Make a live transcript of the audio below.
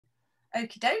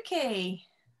Okie dokie.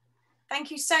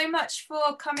 Thank you so much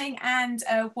for coming and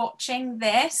watching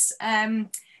this.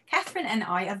 Catherine and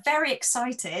I are very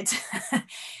excited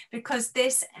because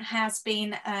this has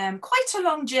been quite a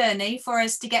long journey for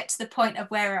us to get to the point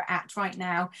of where we're at right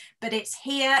now, but it's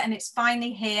here and it's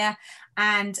finally here.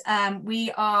 And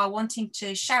we are wanting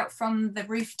to shout from the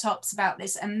rooftops about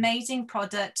this amazing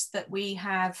product that we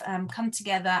have come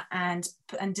together and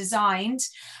designed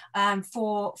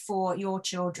for your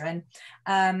children.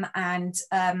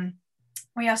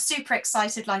 We are super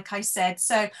excited, like I said.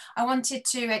 So I wanted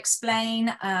to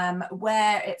explain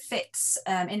where it fits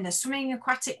in the swimming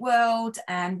aquatic world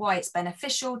and why it's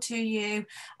beneficial to you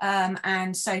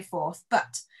and so forth.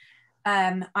 But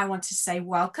I want to say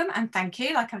welcome and thank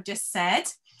you, like I've just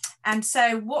said. And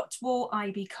so what will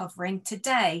I be covering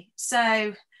today?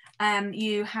 So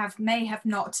you may have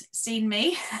not seen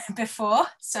me before,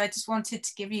 so I just wanted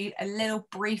to give you a little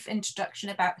brief introduction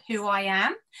about who I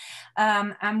am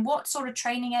and what sort of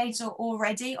training aids are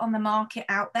already on the market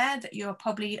out there that you're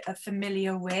probably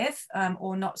familiar with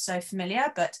or not so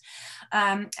familiar, but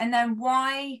and then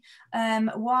why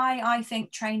I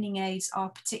think training aids are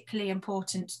particularly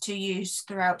important to use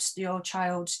throughout your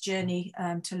child's journey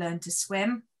to learn to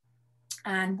swim.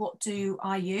 And what do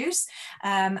I use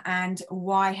and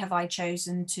why have I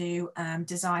chosen to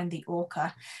design the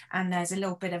Orca? And there's a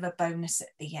little bit of a bonus at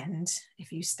the end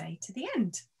if you stay to the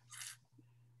end.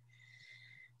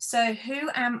 So who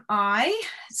am I?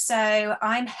 So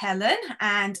I'm Helen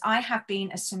and I have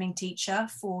been a swimming teacher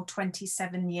for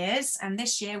 27 years and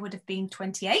this year would have been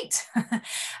 28.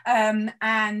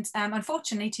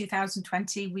 Unfortunately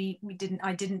 2020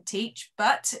 I didn't teach,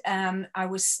 but I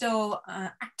was still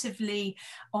actively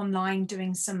online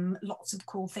doing lots of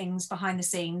cool things behind the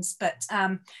scenes. But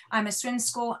I'm a swim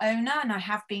school owner and I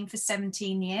have been for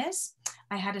 17 years.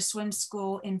 I had a swim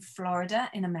school in Florida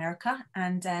in America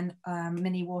and then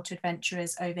mini water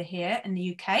adventurers over here in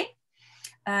the UK.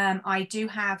 I do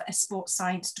have a sports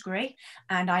science degree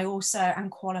and I also am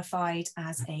qualified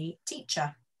as a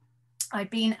teacher. I've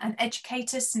been an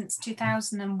educator since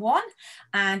 2001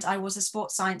 and I was a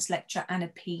sports science lecturer and a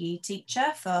PE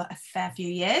teacher for a fair few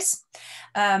years.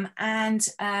 The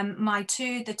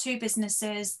two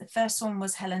businesses, the first one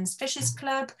was Helen's Fishers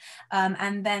Club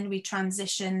and then we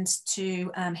transitioned to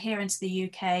here into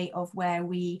the UK of where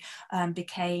we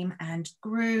became and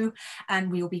grew,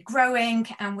 and we will be growing,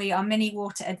 and we are mini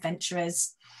water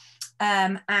adventurers.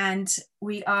 And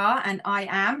I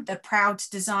am the proud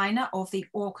designer of the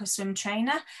Orca swim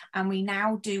trainer, and we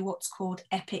now do what's called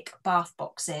epic bath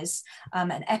boxes.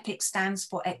 And epic stands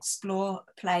for explore,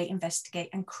 play, investigate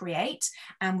and create,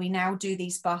 and we now do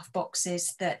these bath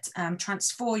boxes that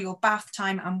transform your bath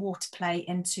time and water play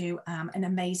into an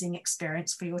amazing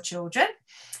experience for your children.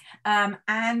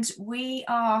 And we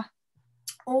are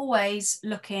always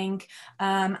looking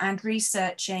and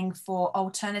researching for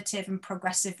alternative and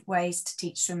progressive ways to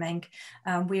teach swimming.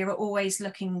 We are always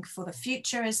looking for the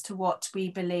future as to what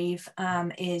we believe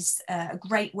is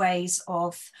great ways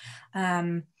of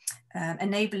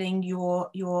enabling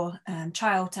your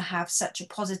child to have such a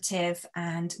positive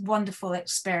and wonderful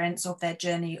experience of their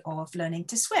journey of learning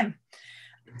to swim.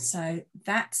 So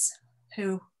that's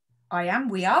who I am,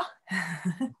 we are.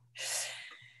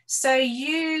 So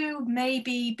you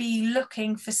maybe be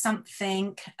looking for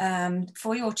something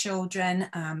for your children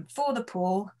for the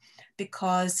pool,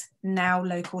 because now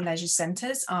local leisure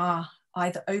centres are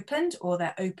either opened or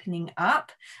they're opening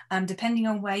up. Depending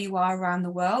on where you are around the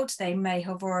world, they may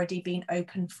have already been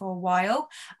open for a while,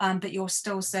 but you're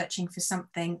still searching for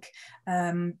something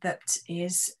that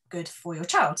is good for your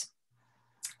child.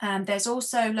 There's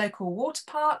also local water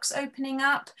parks opening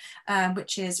up,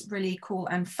 which is really cool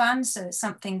and fun. So it's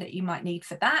something that you might need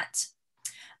for that.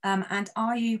 And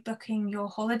are you booking your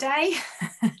holiday?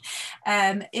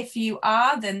 If you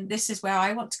are, then this is where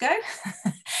I want to go.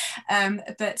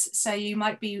 But so you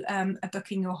might be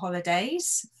booking your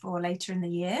holidays for later in the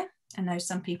year. I know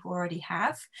some people already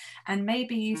have, and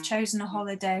maybe you've chosen a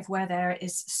holiday of where there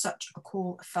is such a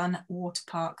cool, fun water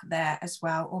park there as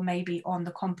well, or maybe on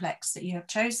the complex that you have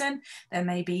chosen, there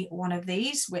may be one of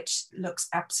these, which looks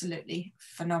absolutely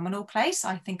phenomenal place.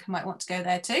 I think I might want to go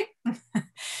there too.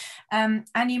 And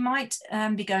you might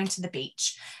be going to the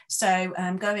beach. So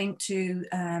going to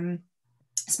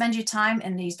spend your time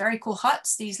in these very cool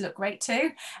huts. These look great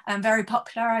too, very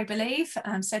popular, I believe.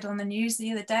 Said on the news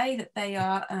the other day that they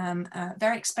are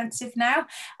very expensive now.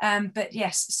 But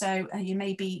yes, so you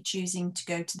may be choosing to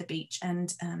go to the beach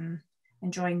and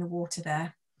enjoying the water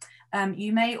there.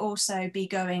 You may also be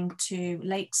going to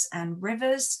lakes and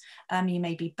rivers. You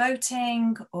may be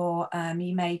boating, or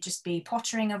you may just be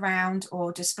pottering around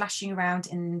or just splashing around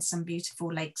in some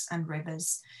beautiful lakes and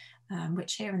rivers,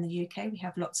 which here in the UK we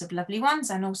have lots of lovely ones,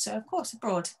 and also of course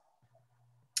abroad.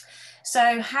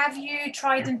 So have you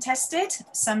tried and tested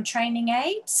some training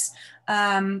aids?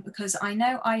 Because I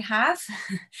know I have,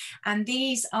 and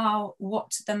these are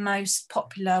what the most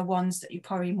popular ones that you're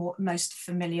probably most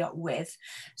familiar with.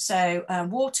 So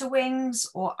water wings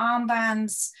or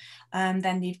armbands,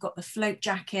 then you've got the float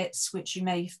jackets, which you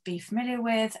may be familiar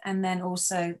with, and then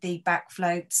also the back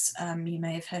floats. You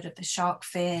may have heard of the shark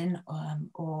fin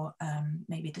or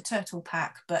maybe the turtle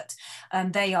pack, but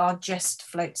they are just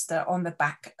floats that are on the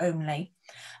back only.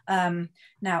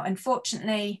 Now,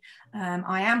 unfortunately,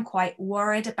 I am quite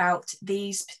worried about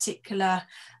these particular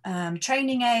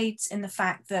training aids, in the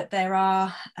fact that there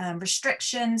are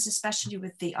restrictions, especially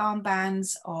with the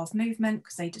armbands, of movement,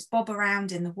 because they just bob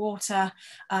around in the water,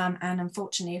 and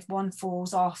unfortunately if one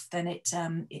falls off, then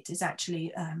it is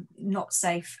actually not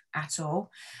safe at all.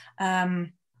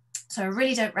 So I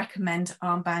really don't recommend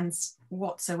armbands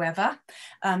whatsoever.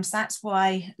 So that's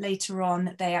why later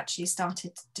on they actually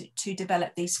started to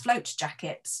develop these float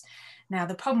jackets. Now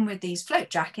the problem with these float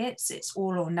jackets, it's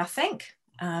all or nothing.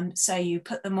 So you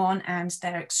put them on and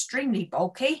they're extremely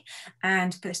bulky,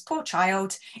 and for this poor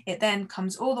child, it then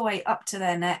comes all the way up to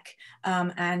their neck,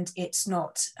 and it's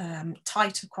not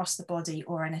tight across the body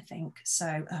or anything.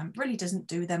 So really doesn't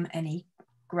do them any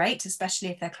great, especially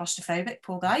if they're claustrophobic,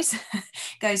 poor guys.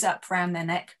 Goes up around their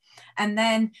neck. And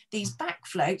then these back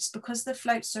floats, because the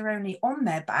floats are only on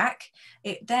their back,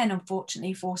 it then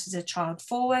unfortunately forces a child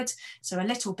forward. So a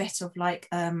little bit of like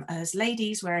as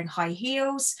ladies wearing high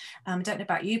heels. I don't know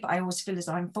about you, but I always feel as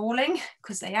though I'm falling,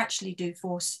 because they actually do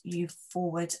force you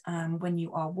forward when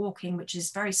you are walking, which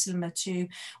is very similar to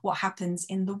what happens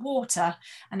in the water.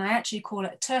 And I actually call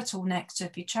it a turtleneck. So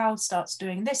if your child starts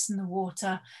doing this in the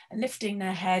water and lifting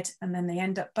their head, and then they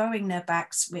end up bowing their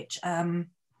backs, which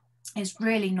is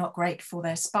really not great for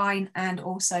their spine, and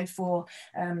also for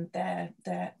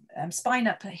their spine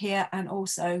up here, and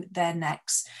also their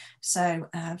necks. So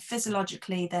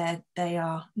physiologically, they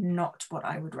are not what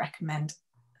I would recommend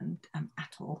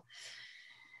at all.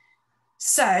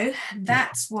 So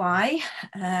that's why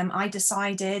I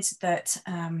decided that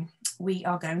we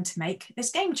are going to make this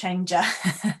game changer.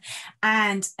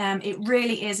 And it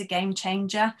really is a game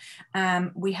changer.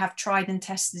 We have tried and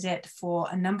tested it for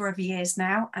a number of years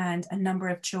now, and a number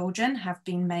of children have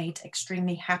been made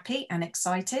extremely happy and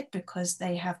excited because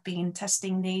they have been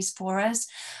testing these for us.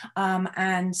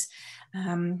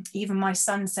 Even my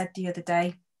son said the other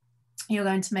day, "You're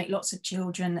going to make lots of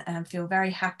children feel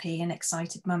very happy and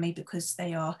excited, mummy, because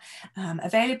they are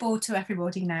available to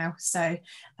everybody now." So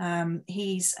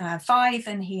he's 5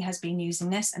 and he has been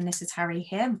using this, and this is Harry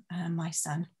here, my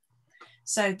son.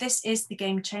 So this is the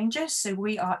game changer. So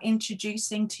we are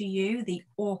introducing to you the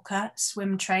Orca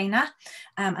swim trainer.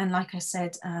 And like I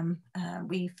said,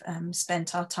 we've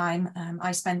spent our time,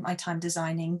 I spent my time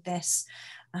designing this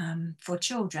for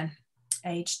children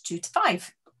aged 2 to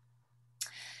 5.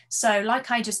 So like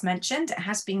I just mentioned, it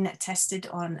has been tested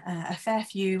on a fair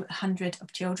few hundred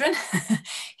of children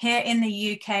here in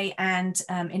the UK and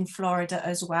in Florida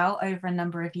as well, over a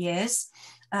number of years.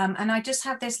 And I just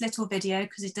have this little video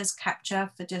because it does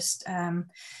capture for just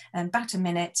about a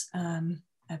minute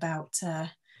about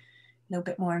a little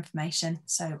bit more information.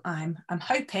 So I'm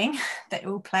hoping that it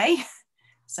will play.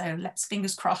 So let's,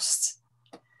 fingers crossed.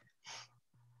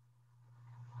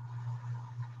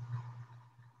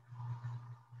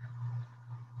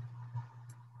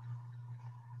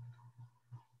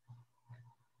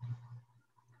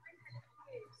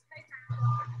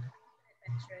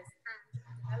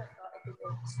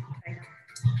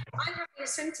 I have been a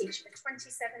swim teacher for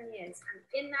 27 years, and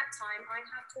in that time I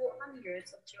have taught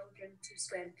hundreds of children to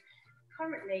swim.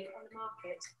 Currently on the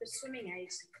market, the swimming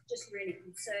aids just really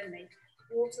concern me.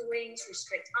 Water wings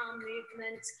restrict arm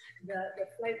movement, the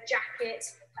float jacket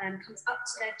comes up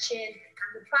to their chin, and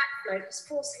the back float is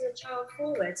forcing the child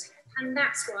forward, and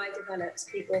that's why I developed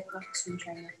the Orca swim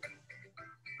trainer.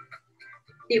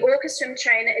 The Orca swim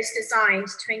trainer is designed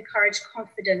to encourage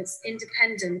confidence,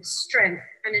 independence, strength,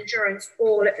 and endurance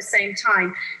all at the same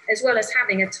time, as well as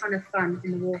having a ton of fun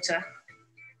in the water.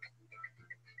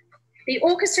 The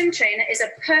Orca swim trainer is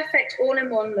a perfect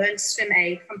all-in-one learn to swim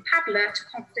aid from paddler to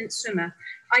confident swimmer,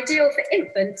 ideal for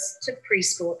infants to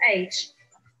preschool age.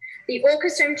 The Orca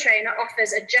swim trainer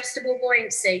offers adjustable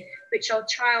buoyancy, which your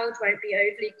child won't be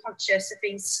overly conscious of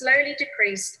being slowly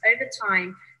decreased over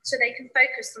time, so they can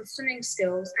focus on swimming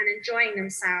skills and enjoying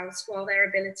themselves while their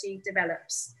ability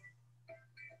develops.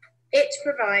 It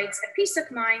provides a peace of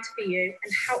mind for you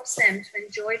and helps them to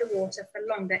enjoy the water for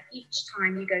longer each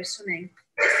time you go swimming.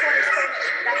 This one is so much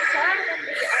better than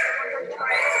the other ones I'm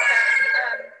trying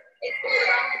because it's all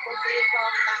around the body as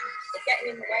well, and it's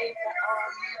getting in the way of the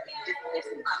arm. It just gives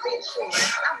them that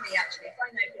reassurance, and me actually, if I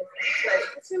know he'll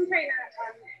float. The swim trainer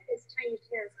has changed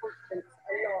Kira's confidence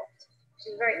a lot.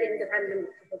 She's very independent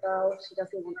of the girl. She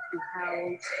doesn't want to be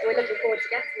held. We're looking forward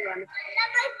to getting one.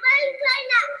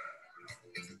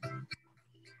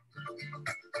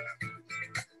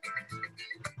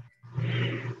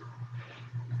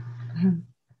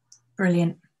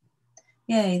 Brilliant.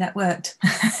 Yay, that worked.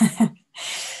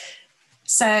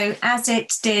 So as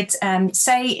it did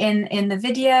say in the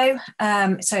video,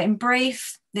 so in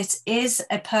brief, this is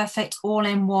a perfect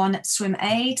all-in-one swim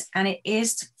aid, and it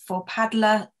is for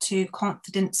paddler to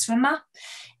confident swimmer.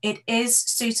 It is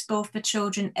suitable for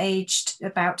children aged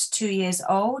about 2 years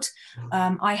old.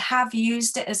 I have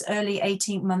used it as early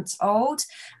 18 months old.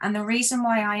 And the reason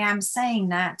why I am saying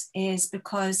that is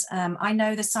because I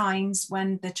know the signs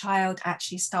when the child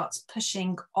actually starts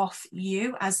pushing off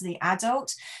you as the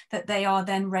adult, that they are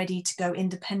then ready to go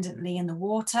independently in the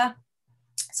water.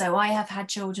 So I have had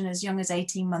children as young as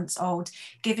 18 months old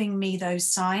giving me those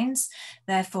signs.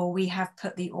 Therefore, we have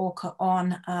put the Orca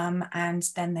on and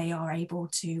then they are able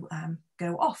to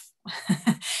go off.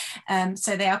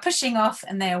 So they are pushing off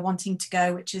and they are wanting to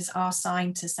go, which is our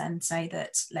sign to then say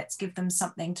that let's give them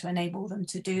something to enable them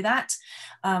to do that,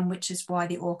 which is why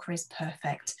the Orca is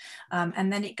perfect.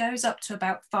 And then it goes up to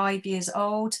about 5 years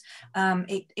old.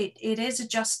 It is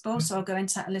adjustable, so I'll go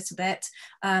into that a little bit.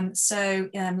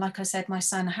 Like I said, my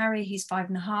son Harry, he's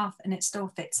 5.5 and it still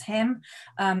fits him.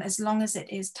 As long as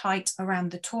it is tight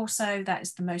around the torso, that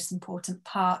is the most important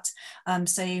part.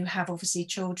 So you have obviously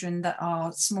children that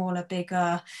are smaller,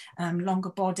 bigger, longer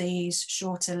bodies,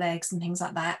 shorter legs and things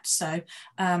like that. So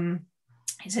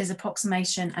it is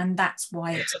approximation, and that's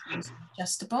why it's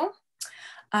adjustable.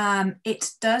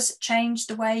 It does change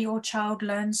the way your child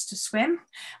learns to swim,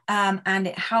 and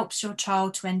it helps your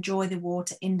child to enjoy the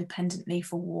water independently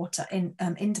for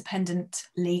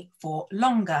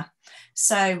longer.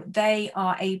 So they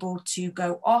are able to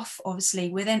go off, obviously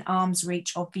within arm's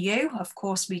reach of you. Of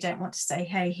course, we don't want to say,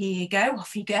 hey, here you go,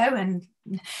 off you go, and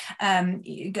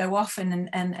you go off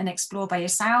and explore by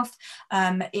yourself.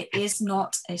 It is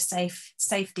not a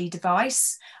safety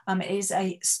device. It is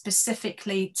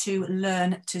specifically to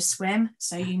learn to swim.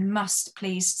 So you must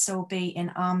please still be in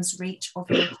arm's reach of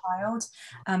your child.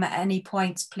 At any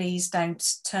point, please don't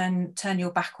turn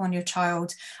your back on your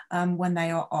child when they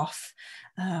are off.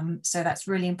 So that's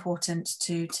really important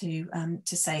to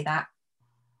say that.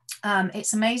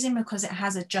 It's amazing because it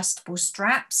has adjustable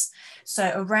straps.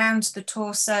 So around the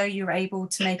torso, you're able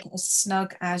to make it as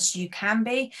snug as you can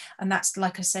be. And that's,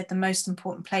 like I said, the most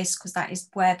important place, because that is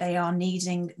where they are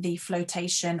needing the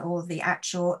flotation or the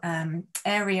actual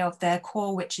area of their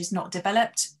core, which is not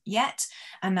developed yet.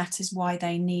 And that is why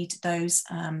they need those,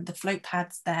 the float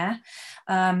pads there.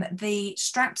 The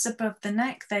straps above the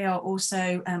neck, they are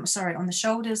also, on the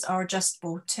shoulders are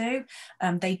adjustable too.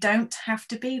 They don't have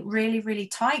to be really, really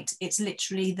tight. It's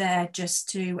literally there just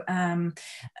to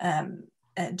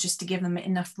give them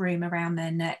enough room around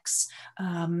their necks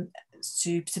to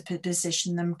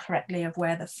position them correctly of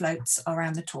where the floats are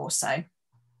around the torso.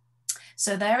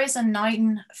 So there is a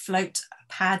 9 float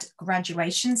pad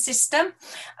graduation system,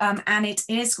 and it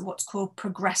is what's called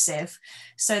progressive.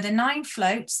 So the 9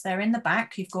 floats, they're in the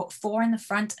back. You've got 4 in the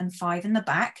front and 5 in the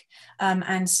back.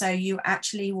 And so you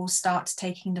actually will start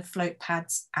taking the float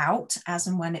pads out as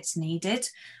and when it's needed.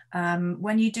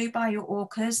 When you do buy your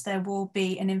Orcas, there will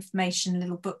be an information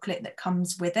little booklet that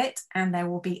comes with it, and there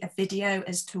will be a video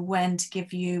as to when to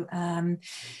give you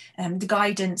the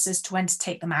guidance as to when to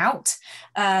take them out.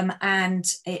 And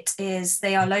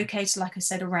they are located, like I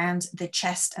said, around the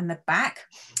chest and the back.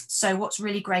 So what's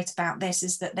really great about this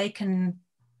is that they can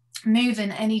move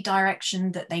in any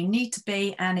direction that they need to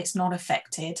be, and it's not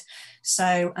affected.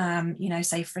 So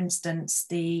say for instance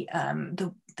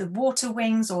the water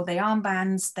wings or the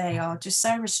armbands, they are just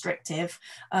so restrictive,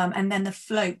 and then the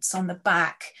floats on the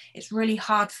back, it's really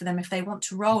hard for them if they want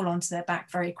to roll onto their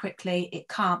back very quickly. It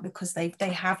can't, because they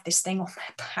have this thing on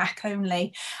their back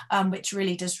only, which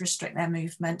really does restrict their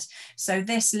movement. So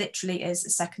this literally is a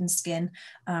second skin,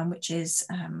 which is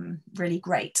really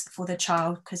great for the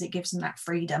child because it gives them that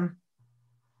freedom.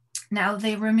 Now,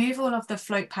 the removal of the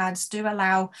float pads do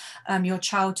allow your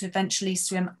child to eventually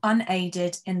swim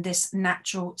unaided in this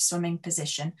natural swimming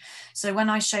position. So when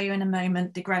I show you in a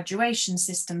moment the graduation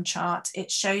system chart, it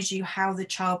shows you how the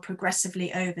child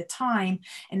progressively over time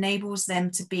enables them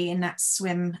to be in that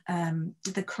swim,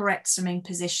 the correct swimming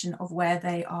position of where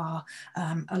they are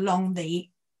along the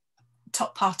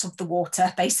top part of the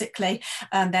water, basically.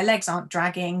 Their legs aren't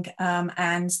dragging,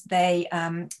 and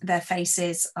their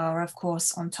faces are, of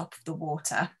course, on top of the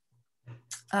water.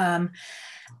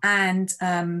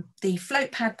 The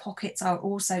float pad pockets are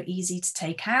also easy to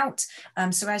take out.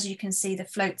 So as you can see, the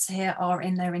floats here are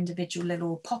in their individual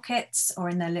little pockets or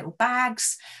in their little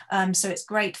bags. So it's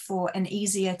great for and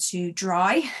easier to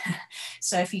dry.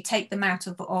 So if you take them out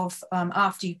of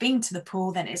after you've been to the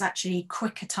pool, then it's actually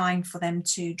quicker time for them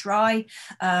to dry.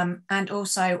 And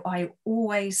also I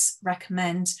always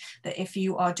recommend that if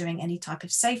you are doing any type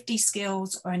of safety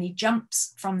skills or any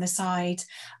jumps from the side,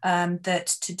 that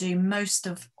to do most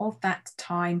of that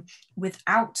time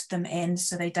without them in,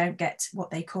 so they don't get what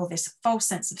they call this false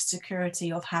sense of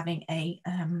security of having a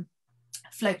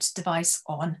float device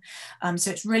on. So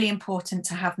it's really important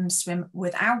to have them swim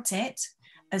without it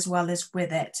as well as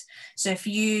with it. So if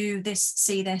you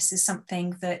see this as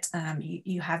something that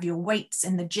you have your weights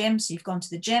in the gym, so you've gone to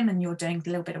the gym and you're doing a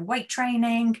little bit of weight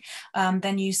training,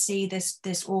 then you see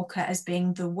this Orca as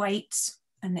being the weights,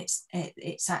 and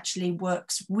it's actually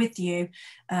works with you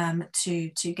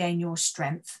to gain your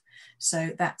strength.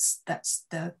 So that's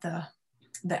the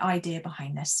idea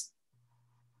behind this.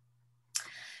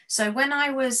 So when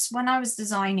I was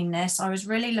designing this, I was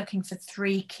really looking for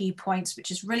 3 key points,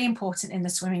 which is really important in the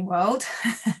swimming world.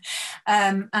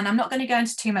 And I'm not going to go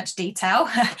into too much detail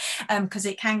because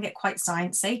it can get quite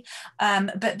sciencey.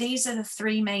 But these are the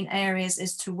 3 main areas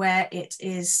as to where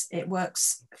it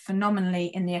works phenomenally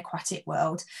in the aquatic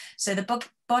world. So the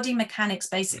body mechanics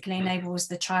basically enables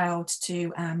the child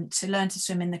to learn to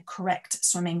swim in the correct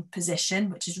swimming position,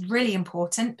 which is really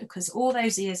important because all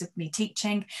those years of me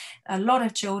teaching, a lot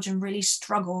of children really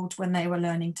struggled when they were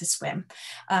learning to swim.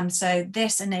 So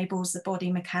this enables the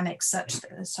body mechanics such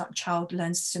that the child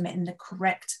learns to swim in the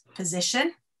correct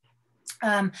position.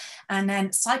 And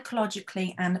then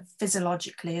psychologically and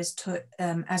physiologically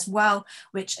as well,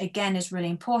 which again is really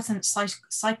important.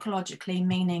 Psychologically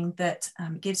meaning that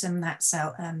it gives them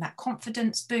that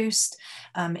confidence boost.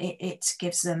 It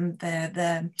gives them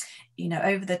the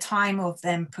over the time of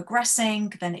them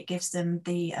progressing, then it gives them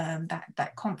the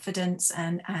that confidence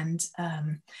and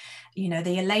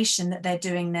the elation that they're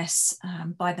doing this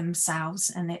by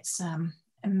themselves, and it's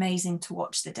amazing to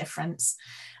watch the difference.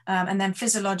 And then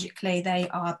physiologically, they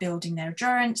are building their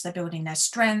endurance, they're building their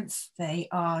strength, they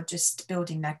are just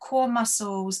building their core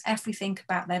muscles, everything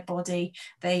about their body,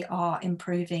 they are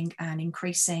improving and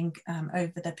increasing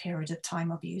over the period of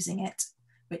time of using it,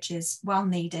 which is well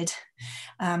needed.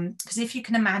 Because if you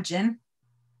can imagine,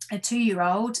 a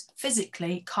 2-year-old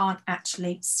physically can't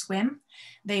actually swim.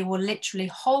 They will literally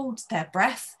hold their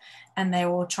breath and they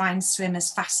will try and swim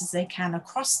as fast as they can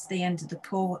across the end of the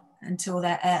pool until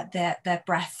their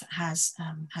breath has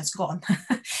gone.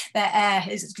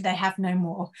 They have no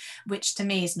more, which to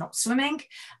me is not swimming.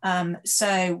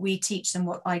 So we teach them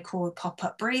what I call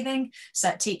pop-up breathing. So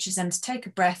it teaches them to take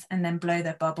a breath and then blow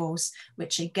their bubbles,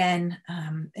 which again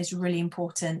is really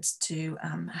important to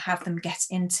have them get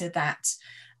into that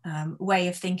way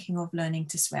of thinking of learning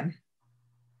to swim.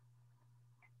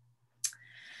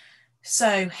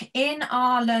 So in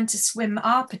our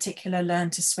particular Learn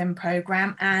to Swim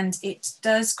program, and it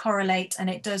does correlate and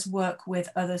it does work with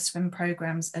other swim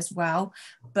programs as well,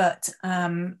 but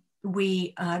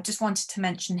we just wanted to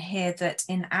mention here that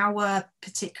in our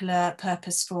particular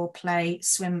Purposeful Play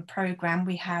swim program,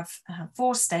 we have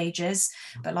 4 stages,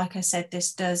 but like I said,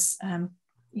 this does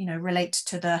relate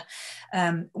to the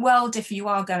world if you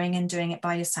are going and doing it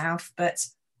by yourself. But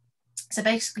so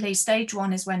basically stage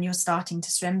 1 is when you're starting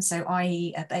to swim, so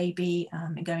i.e. a baby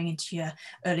going into your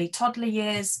early toddler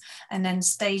years, and then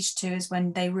stage 2 is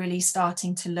when they're really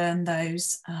starting to learn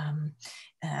those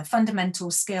fundamental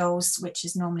skills, which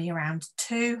is normally around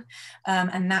 2,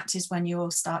 and that is when you'll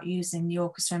start using the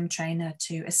Orca swim trainer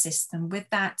to assist them with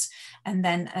that. And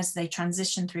then as they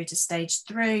transition through to stage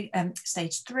 3,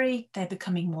 they're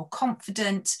becoming more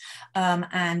confident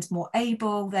and more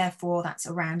able. Therefore, that's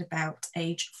around about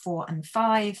age 4 and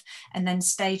 5. And then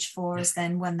stage 4 is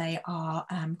then when they are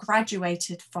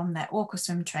graduated from their Orca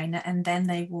swim trainer, and then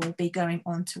they will be going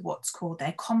on to what's called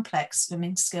their complex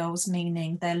swimming skills,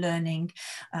 meaning they're learning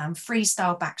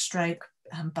freestyle backstroke,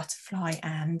 butterfly,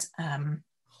 and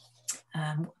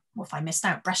what if I missed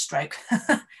out? Breaststroke.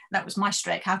 That was my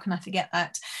stroke. How can I forget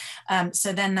that?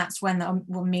 So then that's when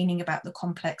we're meaning about the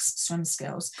complex swim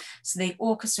skills. So the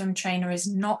Orca swim trainer is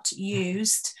not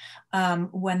used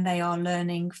when they are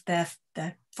learning their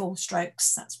full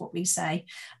strokes. That's what we say.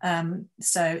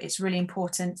 So it's really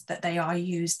important that they are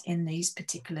used in these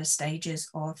particular stages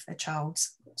of a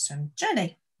child's swim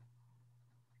journey.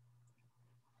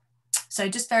 So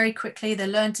just very quickly, the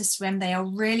learn to swim, they are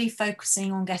really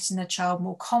focusing on getting the child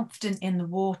more confident in the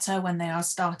water when they are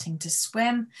starting to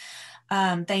swim.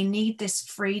 They need this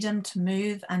freedom to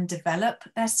move and develop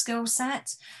their skill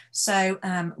set. So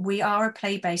we are a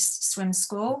play-based swim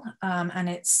school, and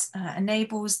it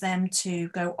enables them to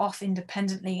go off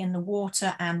independently in the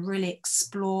water and really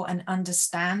explore and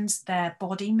understand their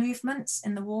body movements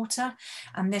in the water.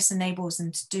 And this enables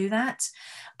them to do that.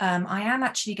 I am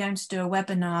actually going to do a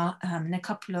webinar in a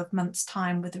couple of months'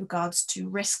 time with regards to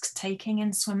risk taking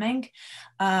in swimming.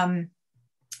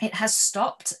 It has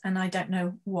stopped, and I don't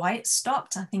know why it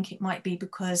stopped. I think it might be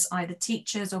because either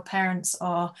teachers or parents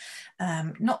are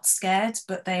not scared,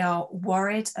 but they are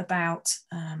worried about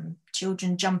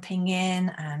children jumping in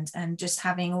and just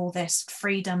having all this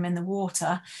freedom in the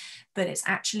water. But it's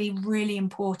actually really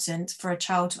important for a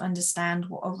child to understand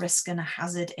what a risk and a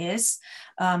hazard is.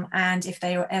 And if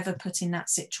they are ever put in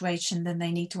that situation, then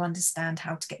they need to understand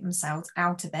how to get themselves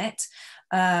out of it.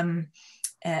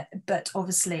 But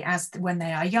obviously, when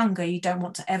they are younger, you don't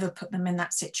want to ever put them in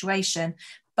that situation,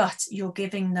 but you're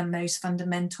giving them those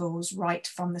fundamentals right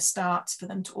from the start for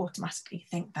them to automatically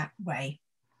think that way.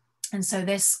 And so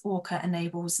this Orca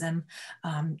enables them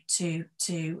to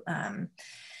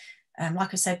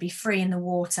like I said, be free in the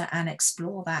water and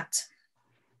explore that.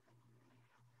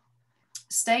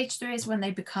 Stage 3 is when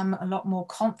they become a lot more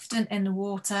confident in the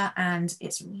water, and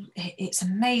it's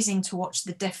amazing to watch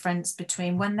the difference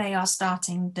between when they are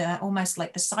starting almost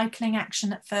like the cycling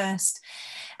action at first,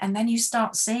 and then you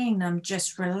start seeing them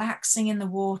just relaxing in the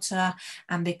water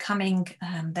and becoming,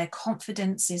 their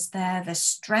confidence is there, their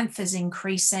strength is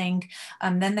increasing,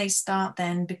 and then they start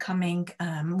then becoming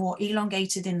more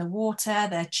elongated in the water,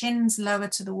 their chin's lower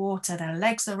to the water, their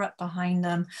legs are up behind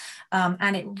them,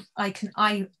 and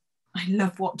I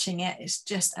love watching it. It's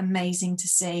just amazing to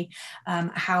see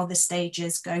how the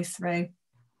stages go through.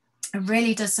 It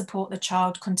really does support the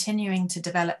child continuing to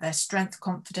develop their strength,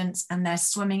 confidence, and their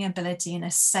swimming ability in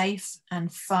a safe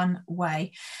and fun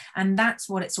way. And that's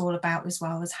what it's all about as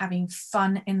well, as having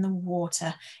fun in the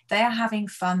water. If they are having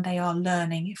fun, they are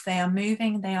learning. If they are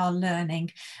moving, they are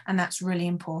learning. And that's really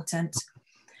important.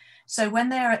 So when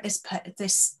they're at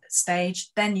this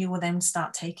stage, then you will then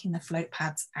start taking the float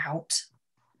pads out.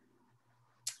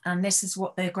 And this is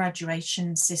what the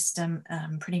graduation system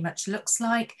pretty much looks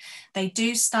like. They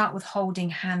do start with holding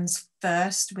hands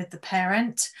first with the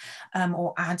parent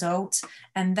or adult,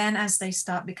 and then as they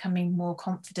start becoming more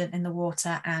confident in the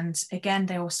water, and again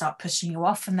they will start pushing you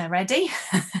off and they're ready,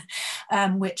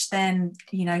 which then,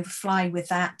 you know, fly with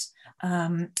that.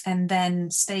 And then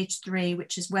stage 3,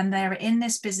 which is when they're in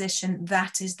this position,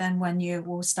 that is then when you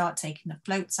will start taking the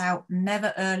floats out,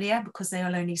 never earlier, because they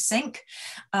will only sink.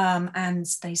 And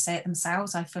they say it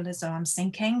themselves, I feel as though I'm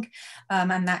sinking,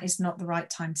 and that is not the right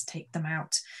time to take them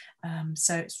out.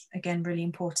 So it's again really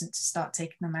important to start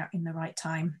taking them out in the right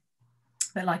time.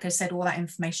 But like I said, all that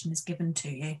information is given to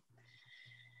you.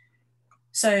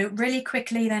 So really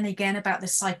quickly then again about the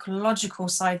psychological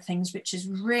side of things, which is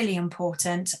really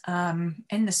important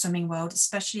in the swimming world,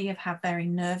 especially if you have very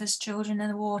nervous children in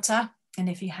the water. And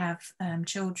if you have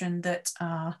children that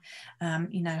are,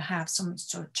 you know, have some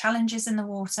sort of challenges in the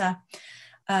water,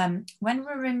 when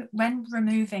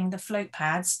removing the float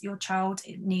pads, your child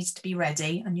needs to be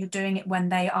ready, and you're doing it when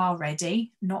they are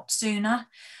ready, not sooner.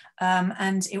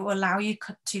 And it will allow you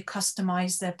to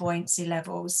customize their buoyancy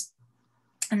levels.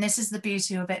 And this is the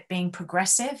beauty of it being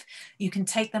progressive. You can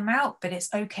take them out, but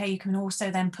it's okay. You can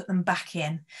also then put them back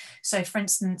in. So for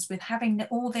instance, with having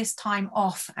all this time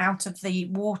off out of the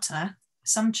water,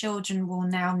 some children will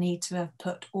now need to have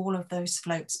put all of those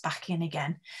floats back in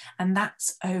again. And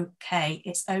that's okay.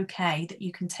 It's okay that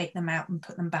you can take them out and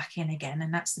put them back in again.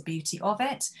 And that's the beauty of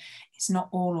it. It's not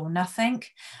all or nothing.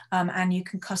 And you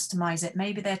can customize it.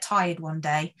 Maybe they're tired one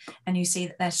day and you see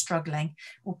that they're struggling.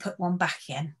 We'll put one back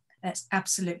in. That's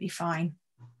absolutely fine.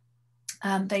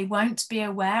 They won't be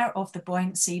aware of the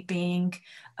buoyancy being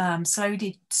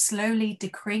slowly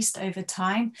decreased over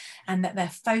time, and that their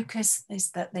focus is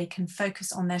that they can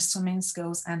focus on their swimming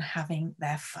skills and having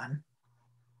their fun.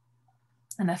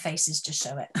 And their faces just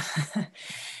show it.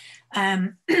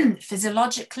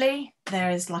 Physiologically,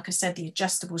 there is, like I said, the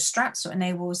adjustable strap, so it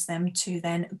enables them to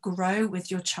then grow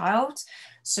with your child.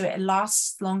 So it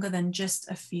lasts longer than just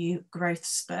a few growth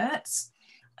spurts.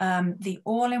 The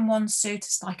all-in-one suit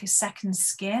is like a second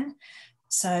skin.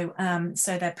 So,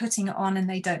 so they're putting it on and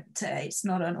they don't, it's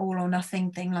not an all or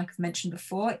nothing thing like I've mentioned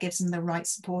before. It gives them the right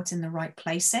support in the right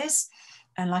places.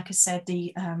 And like I said,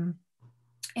 the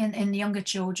in the younger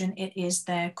children, it is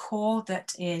their core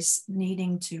that is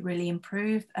needing to really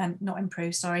improve,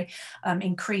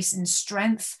 increase in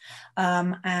strength.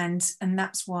 And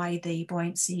that's why the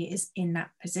buoyancy is in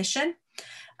that position.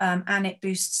 And it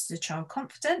boosts the child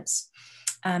confidence.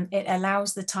 It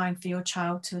allows the time for your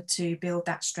child to build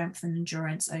that strength and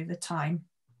endurance over time.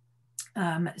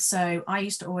 So I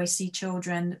used to always see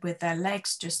children with their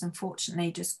legs just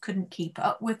unfortunately just couldn't keep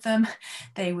up with them.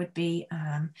 They would be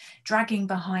dragging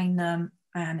behind them,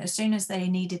 and as soon as they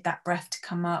needed that breath to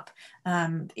come up,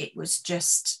 it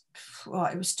just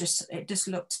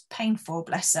looked painful,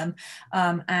 bless them.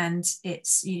 And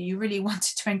you really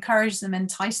wanted to encourage them,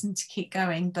 entice them to keep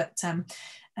going, but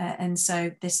and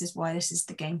so this is why this is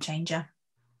the game changer.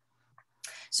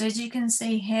 So as you can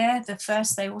see here, the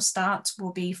first they will start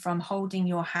will be from holding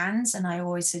your hands, and I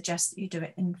always suggest that you do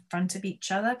it in front of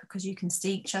each other because you can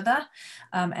see each other,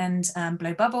 and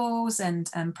blow bubbles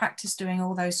and practice doing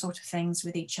all those sort of things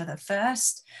with each other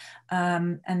first.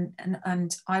 And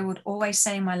I would always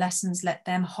say in my lessons, let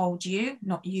them hold you,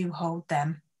 not you hold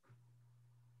them.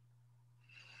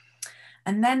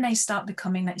 And then they start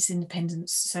becoming that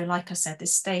independence. So like I said,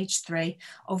 this stage 3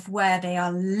 of where they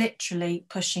are literally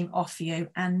pushing off you,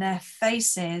 and their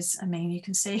faces, I mean, you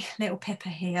can see little Pippa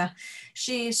here.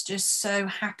 She is just so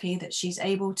happy that she's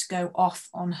able to go off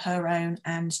on her own,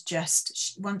 and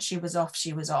just once she was off,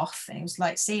 she was off. It was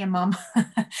like, see you, mum.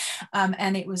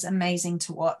 And it was amazing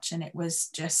to watch, and it was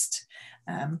just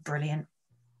brilliant.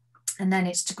 And then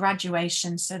it's to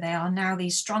graduation. So they are now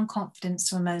these strong, confident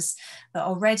swimmers that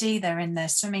already they're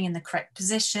swimming in the correct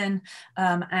position,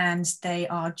 and they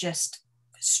are just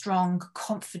strong,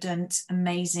 confident,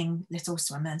 amazing little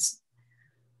swimmers.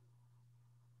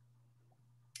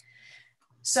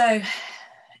 So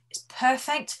it's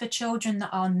perfect for children that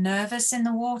are nervous in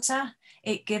the water.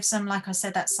 It gives them, like I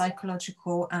said, that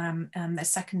psychological, the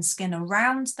second skin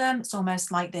around them. It's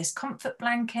almost like this comfort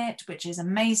blanket, which is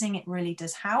amazing. It really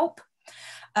does help.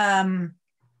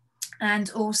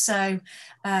 And also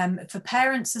for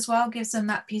parents as well, gives them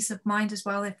that peace of mind as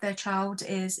well. If their child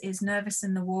is nervous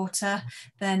in the water,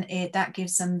 then that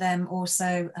gives them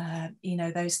also, you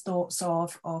know, those thoughts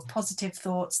of positive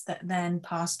thoughts that then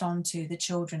passed on to the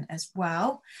children as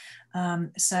well.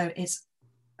 So it's,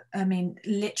 I mean,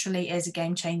 literally is a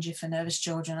game changer for nervous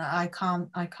children. I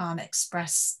can't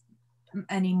express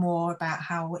any more about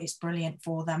how it's brilliant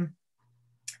for them.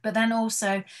 But then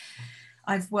also,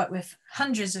 I've worked with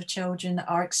hundreds of children that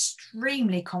are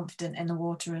extremely confident in the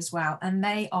water as well, and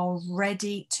they are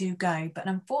ready to go. But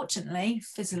unfortunately,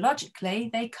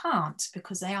 physiologically, they can't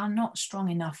because they are not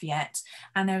strong enough yet.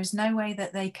 And there is no way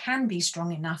that they can be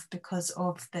strong enough because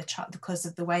of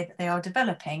the way that they are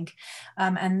developing.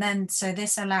 So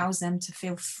this allows them to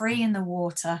feel free in the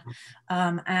water,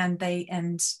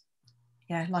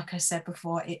 yeah, like I said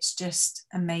before, it's just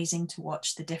amazing to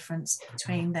watch the difference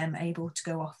between them able to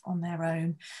go off on their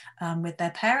own with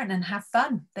their parent and have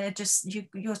fun. They're just,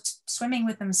 you're swimming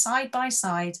with them side by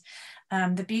side.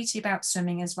 The beauty about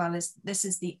swimming as well is this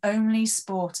is the only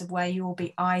sport of where you will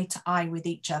be eye to eye with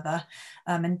each other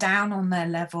and down on their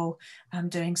level,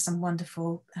 doing some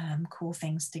wonderful, cool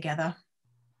things together.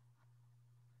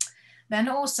 Then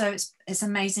also it's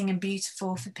amazing and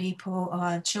beautiful for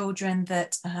people, children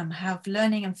that have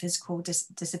learning and physical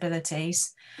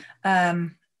disabilities.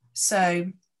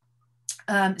 So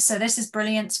this is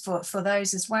brilliant for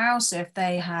those as well. So if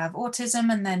they have autism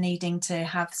and they're needing to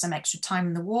have some extra time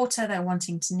in the water, they're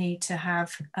need to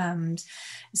have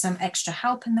some extra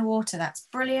help in the water, that's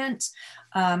brilliant.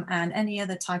 And any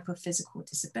other type of physical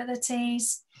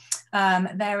disabilities.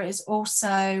 There is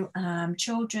also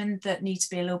children that need to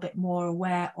be a little bit more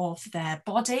aware of their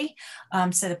body.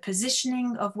 So the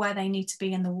positioning of where they need to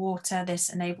be in the water,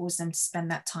 this enables them to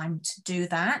spend that time to do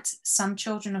that. Some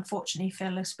children unfortunately feel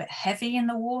a little bit heavy in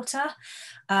the water,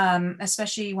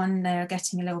 especially when they're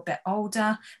getting a little bit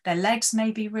older. Their legs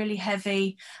may be really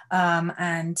heavy,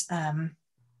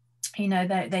 you know,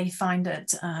 they find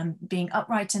that being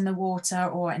upright in the water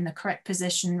or in the correct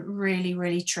position really,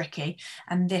 really tricky.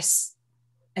 And this,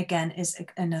 again, is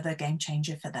another game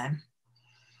changer for them.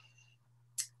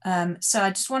 So I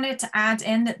just wanted to add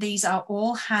in that these are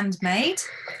all handmade.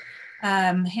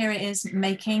 Here it is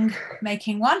making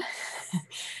one.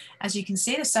 as you can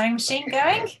see, the sewing machine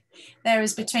going. There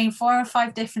is between 4 and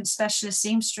 5 different specialist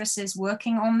seamstresses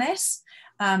working on this.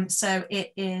 So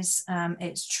it is,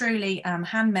 it's truly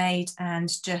handmade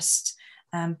and just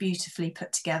beautifully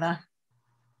put together.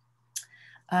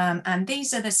 And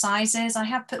these are the sizes. I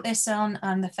have put this on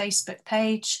the Facebook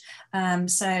page.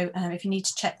 So if you need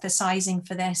to check the sizing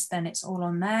for this, then it's all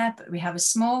on there. But we have a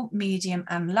small, medium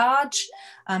and large.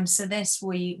 So this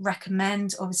we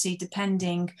recommend, obviously,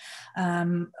 depending,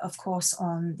 of course,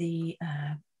 on the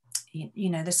you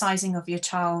know, the sizing of your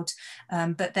child,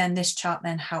 but then this chart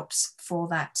then helps for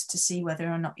that to see whether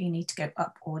or not you need to go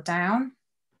up or down.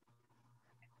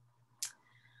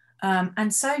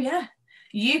 And so, yeah,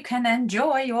 you can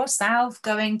enjoy yourself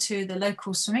going to the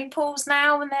local swimming pools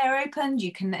now when they're open.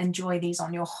 You can enjoy these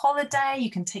on your holiday.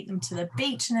 You can take them to the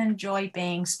beach and enjoy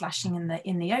being splashing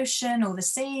in the ocean or the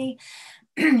sea.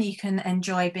 You can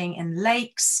enjoy being in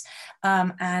lakes,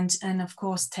 and of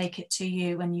course take it to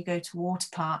you when you go to water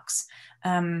parks.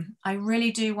 I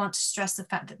really do want to stress the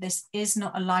fact that this is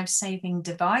not a life-saving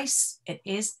device. It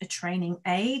is a training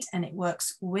aid and it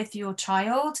works with your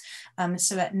child.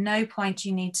 So at no point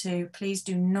you need to, please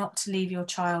do not leave your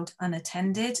child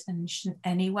unattended, and you shouldn't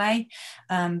anyway.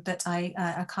 But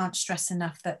I can't stress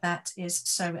enough that that is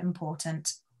so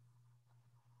important.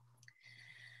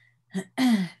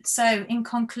 So in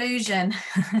conclusion,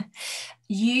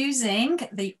 using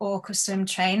the Orca swim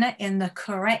trainer in the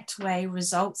correct way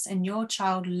results in your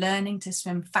child learning to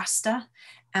swim faster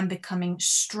and becoming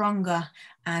stronger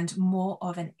and more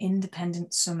of an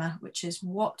independent swimmer, which is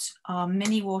what our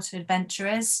mini water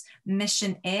adventurers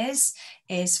mission is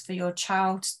for your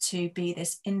child to be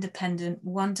this independent,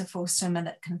 wonderful swimmer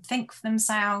that can think for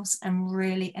themselves and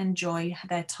really enjoy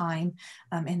their time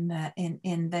in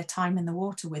their time in the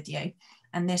water with you.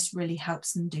 And this really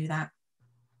helps them do that.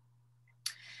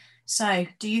 So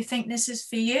do you think this is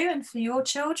for you and for your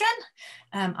children?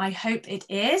 I hope it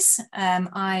is.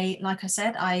 Like I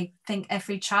said, I think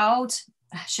every child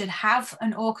should have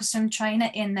an Orca swim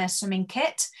trainer in their swimming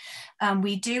kit.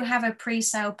 We do have a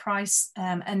pre-sale price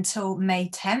until May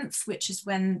 10th, which is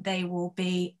when they will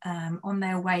be on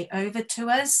their way over to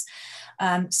us.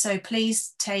 So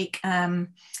please take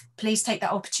that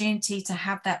opportunity to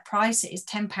have that price. It is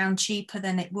 £10 cheaper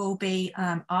than it will be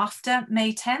after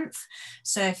May 10th.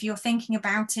 So if you're thinking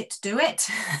about it, do it.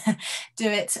 Do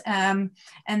it. And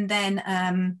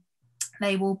then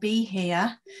they will be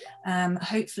here,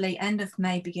 hopefully end of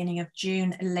May, beginning of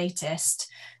June latest.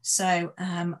 So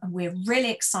we're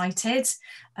really excited.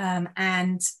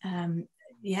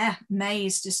 Yeah, May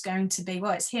is just going to be,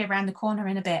 well, it's here around the corner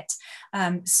in a bit.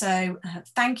 So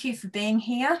thank you for being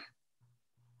here.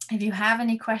 If you have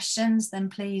any questions, then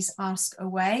please ask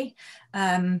away.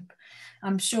 I'm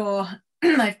sure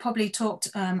I've probably talked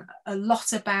a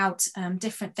lot about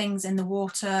different things in the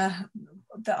water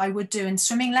that I would do in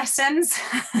swimming lessons.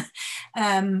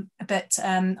 But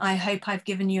I hope I've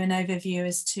given you an overview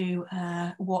as to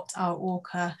what our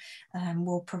Orca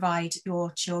will provide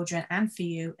your children and for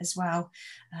you as well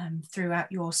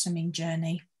throughout your swimming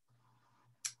journey.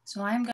 So I'm going